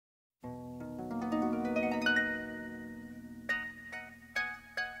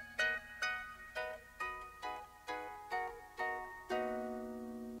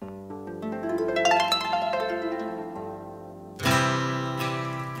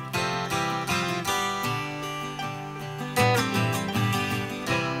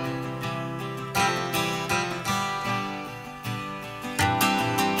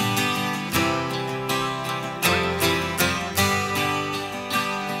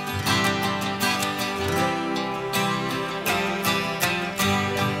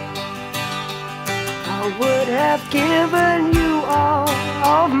have given you all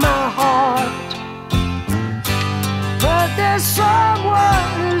of my heart, but there's someone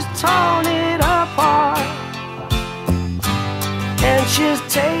who's torn it apart, and she's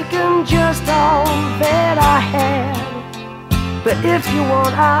taken just all that I had. But if you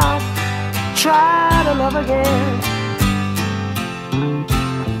want, I'll try to love again.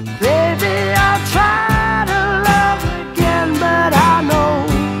 Baby, I'll try to love again, but I know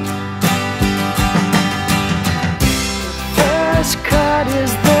the first cut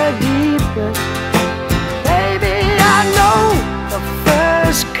is the deepest. Baby, I know the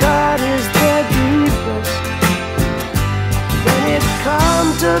first cut is the deepest. When it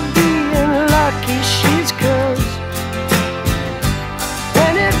comes to being lucky, she's cursed.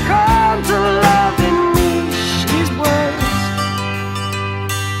 When it comes to loving me, she's worse.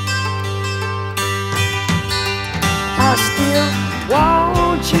 I still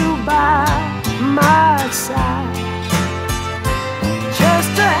want you by my side, just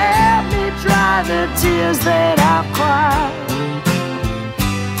to help me dry the tears that I've cried.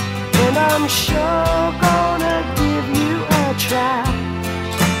 And I'm sure gonna give you a try.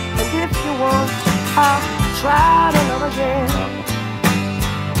 And if you want, I'll try to love again.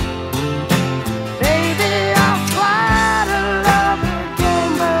 Baby, I'll try to love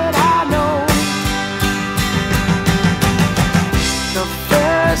again, but I know the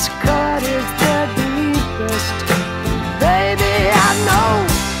first cut is the deepest. Baby, I know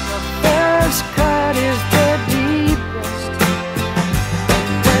the first cut is the deepest.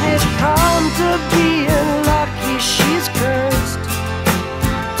 When it comes to being lucky, she's cursed.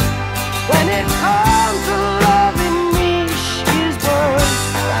 When it comes to loving me, she's worse.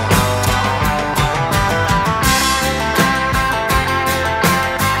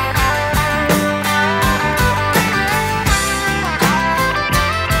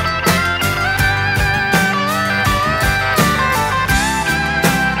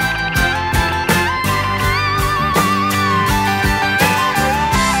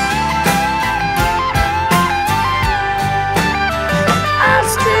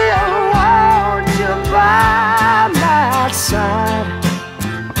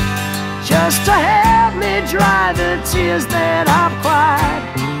 Just to help me dry the tears that I've cried.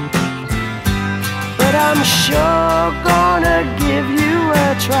 But I'm sure gonna give you a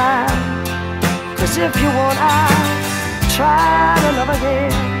try. 'Cause if you want, I'll try to love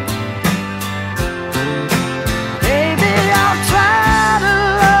again. Baby, I'll try